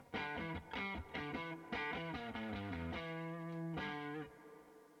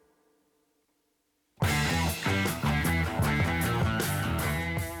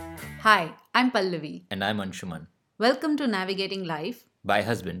Hi, I'm Pallavi. And I'm Anshuman, Welcome to Navigating Life. by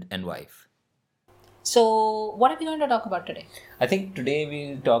husband and wife. So, what are we going to talk about today? I think today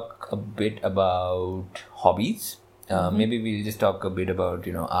we'll talk a bit about hobbies. Maybe we'll just talk a bit about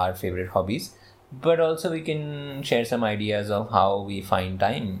our favorite hobbies, but also we can share some ideas of how we find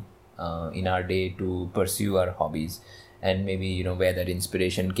time in our day to pursue our hobbies, and maybe where that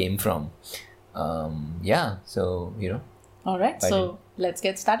inspiration came from. Yeah, so All right, Why so let's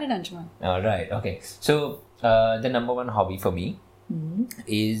get started, Anshuman. all right, okay. So the number one hobby for me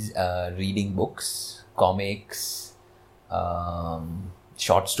is reading books, comics,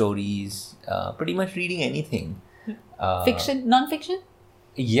 short stories, pretty much reading anything. Fiction, non fiction?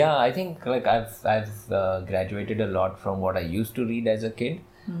 Yeah, I think like I've graduated a lot from what I used to read as a kid,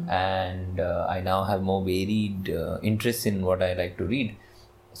 and I now have more varied interests in what I like to read.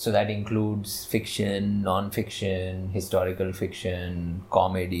 So that includes fiction, non-fiction, historical fiction,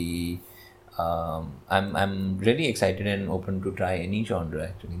 comedy. I'm really excited and open to try any genre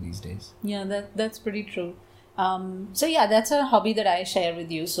actually these days. Yeah, that's pretty true. So that's a hobby that I share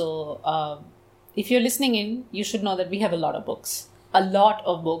with you. So, if you're listening in, you should know that we have a lot of books,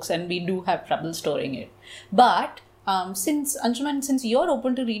 and we do have trouble storing it. But since Anshuman, since you're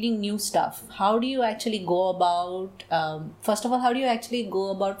open to reading new stuff, how do you actually go about? First of all, how do you actually go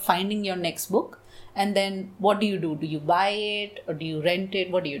about finding your next book? And then, what do you do? Do you buy it or do you rent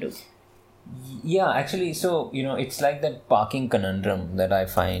it? What do you do? Yeah, actually, so it's like that parking conundrum that I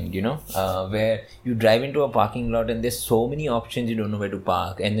find, where you drive into a parking lot and there's so many options you don't know where to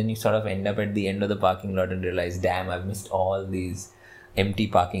park, and then you sort of end up at the end of the parking lot and realize, damn, I've missed all these empty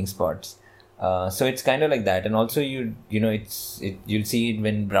parking spots. So it's kind of like that, and also you'll see it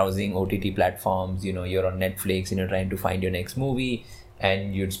when browsing OTT platforms. You're on Netflix and you're trying to find your next movie,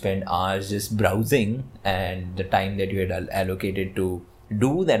 and you'd spend hours just browsing, and the time that you had allocated to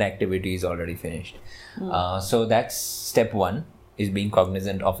do that activity is already finished. So that's step one, is being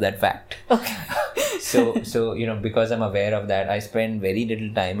cognizant of that fact. Okay. So because I'm aware of that, I spend very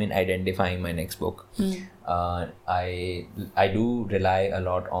little time in identifying my next book. I do rely a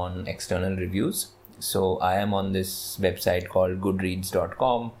lot on external reviews. So I am on this website called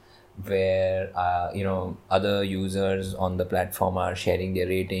goodreads.com, where other users on the platform are sharing their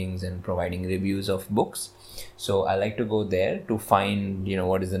ratings and providing reviews of books. So I like to go there to find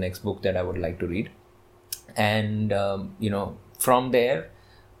what is the next book that I would like to read, and from there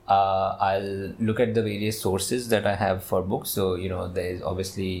I'll look at the various sources that I have for books. So there's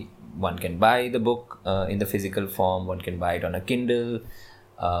obviously, one can buy the book in the physical form, one can buy it on a Kindle.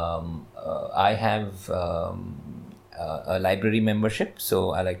 I have a library membership,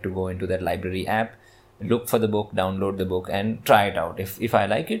 so I like to go into that library app, look for the book, download the book, and try it out. If I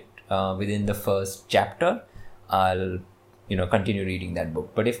like it within the first chapter, I'll continue reading that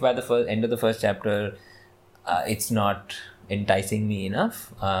book. But if by the end of the first chapter it's not enticing me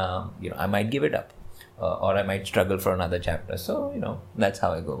enough, I might give it up, or I might struggle for another chapter. So that's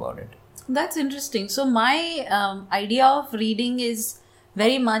how I go about it. That's interesting. So my idea of reading is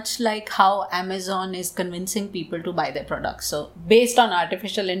very much like how Amazon is convincing people to buy their products. So based on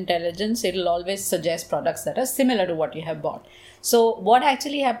artificial intelligence, it'll always suggest products that are similar to what you have bought. So what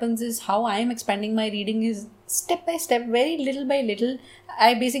actually happens is, how I am expanding my reading is step by step, very little by little.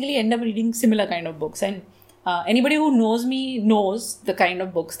 I basically end up reading similar kind of books, and anybody who knows me knows the kind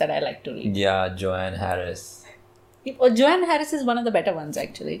of books that I like to read. Yeah, Joanne Harris. Joanne Harris is one of the better ones,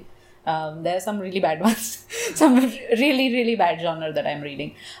 actually. There are some really bad ones, some really, really bad genre that I'm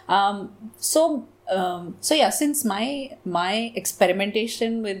reading. Since my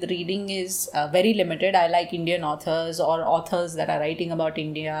experimentation with reading is very limited, I like Indian authors or authors that are writing about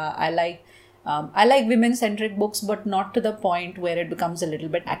India. I like women-centric books, but not to the point where it becomes a little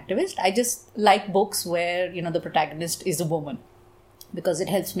bit activist. I just like books where the protagonist is a woman, because it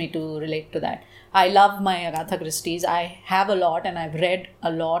helps me to relate to that. I love my Agatha Christie's. I have a lot, and I've read a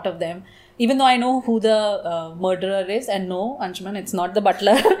lot of them, even though I know who the murderer is. And no, Anshuman, it's not the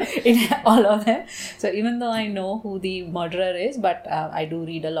butler in all of them. So even though I know who the murderer is, but I do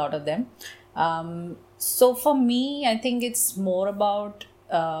read a lot of them. So for me, I think it's more about,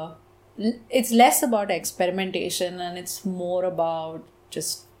 it's less about experimentation, and it's more about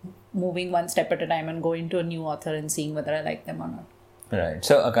just moving one step at a time and going to a new author and seeing whether I like them or not. Right.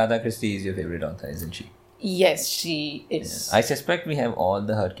 So Agatha Christie is your favorite author, isn't she? Yes, she is. I suspect we have all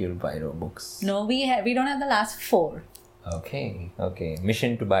the Hercule Poirot books. No, we don't have the last 4. Okay.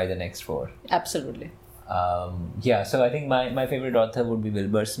 Mission to buy the next 4. Absolutely. So I think my favorite author would be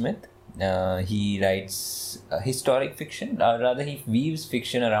Wilbur Smith. He writes historic fiction, rather he weaves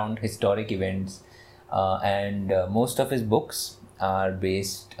fiction around historic events, and most of his books are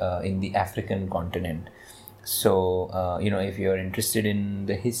based in the African continent. So, if you're interested in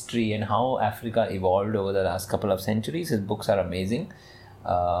the history and how Africa evolved over the last couple of centuries, his books are amazing.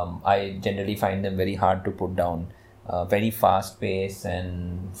 I generally find them very hard to put down. Very fast paced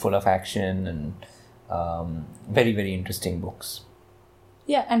and full of action, and very, very interesting books.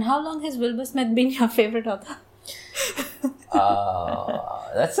 Yeah, and how long has Wilbur Smith been your favorite author?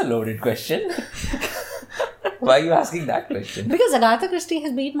 That's a loaded question. Why are you asking that question? Because Agatha Christie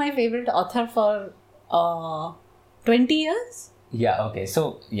has been my favorite author for 20 years. Yeah, okay.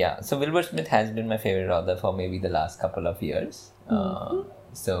 So Wilbur Smith has been my favorite author for maybe the last couple of years.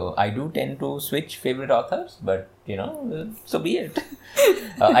 So I do tend to switch favorite authors, but so be it.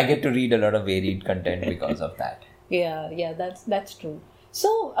 I get to read a lot of varied content because of that. Yeah, that's true.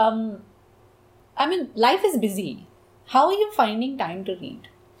 So, life is busy. How are you finding time to read?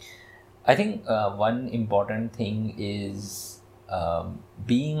 I think one important thing is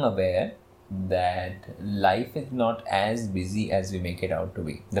being aware that life is not as busy as we make it out to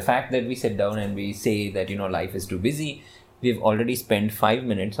be. The fact that we sit down and we say that life is too busy, we've already spent 5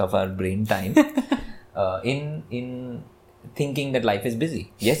 minutes of our brain time in thinking that life is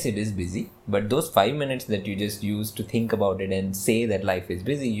busy. Yes, it is busy, but those 5 minutes that you just used to think about it and say that life is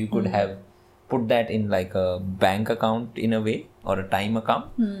busy, you could have put that in like a bank account in a way, or a time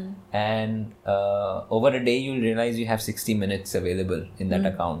account, and over a day you'll realize you have 60 minutes available in that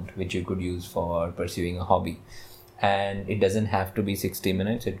account, which you could use for pursuing a hobby. And it doesn't have to be 60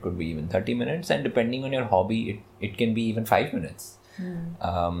 minutes, it could be even 30 minutes, and depending on your hobby it can be even 5 minutes.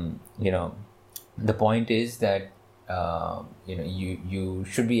 The point is that you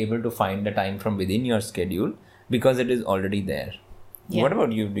should be able to find the time from within your schedule, because it is already there. What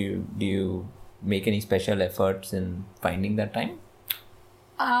about you? Do you make any special efforts in finding that time?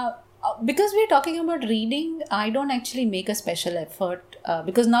 Because we're talking about reading, I don't actually make a special effort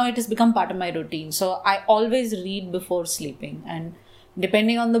because now it has become part of my routine. So I always read before sleeping, and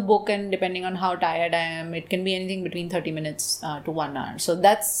depending on the book and depending on how tired I am, it can be anything between 30 minutes to 1 hour. So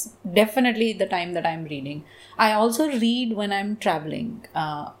that's definitely the time that I'm reading. I also read when I'm traveling.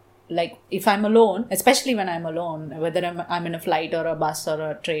 Like if I'm alone, especially when I'm alone, whether I'm in a flight or a bus or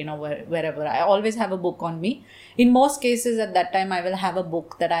a train or wherever, I always have a book on me. In most cases at that time, I will have a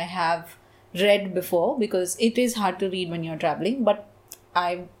book that I have read before, because it is hard to read when you're traveling, but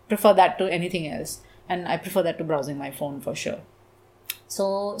I prefer that to anything else. And I prefer that to browsing my phone for sure.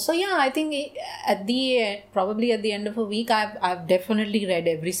 So yeah, I think probably at the end of a week, I've definitely read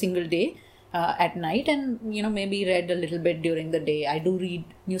every single day. At night, and maybe read a little bit during the day. I do read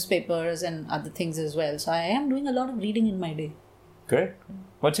newspapers and other things as well, so I am doing a lot of reading in my day. Great.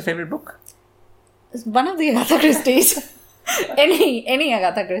 What's your favorite book? It's one of the Agatha Christie's. any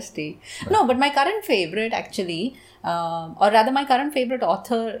Agatha Christie. No, but my current favorite actually, or rather my current favorite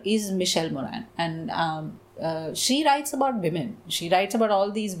author is Michelle Moran, and she writes about women. She writes about all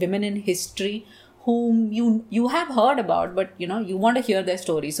these women in history whom you have heard about, but you want to hear their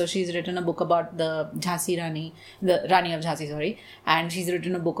story. So she's written a book about the Rani of Jhansi, and she's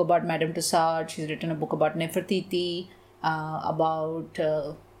written a book about Madame Tussauds. She's written a book about Nefertiti, about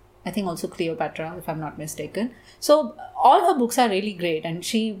I think also Cleopatra, if I'm not mistaken. So all her books are really great, and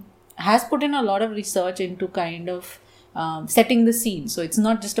she has put in a lot of research into kind of setting the scene. So it's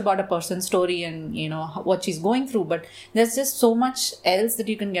not just about a person's story and what she's going through, but there's just so much else that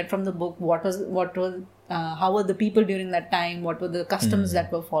you can get from the book. How were the people during that time? What were the customs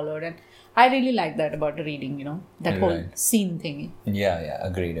that were followed? And I really like that about reading, that whole scene thingy. Yeah,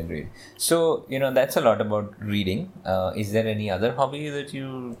 agreed. So, that's a lot about reading. Is there any other hobby that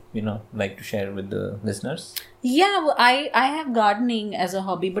you like to share with the listeners? Yeah, I have gardening as a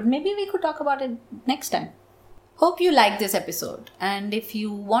hobby, but maybe we could talk about it next time. Hope you liked this episode, and if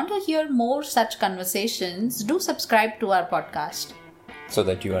you want to hear more such conversations, do subscribe to our podcast so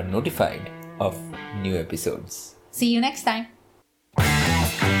that you are notified of new episodes. See you next time.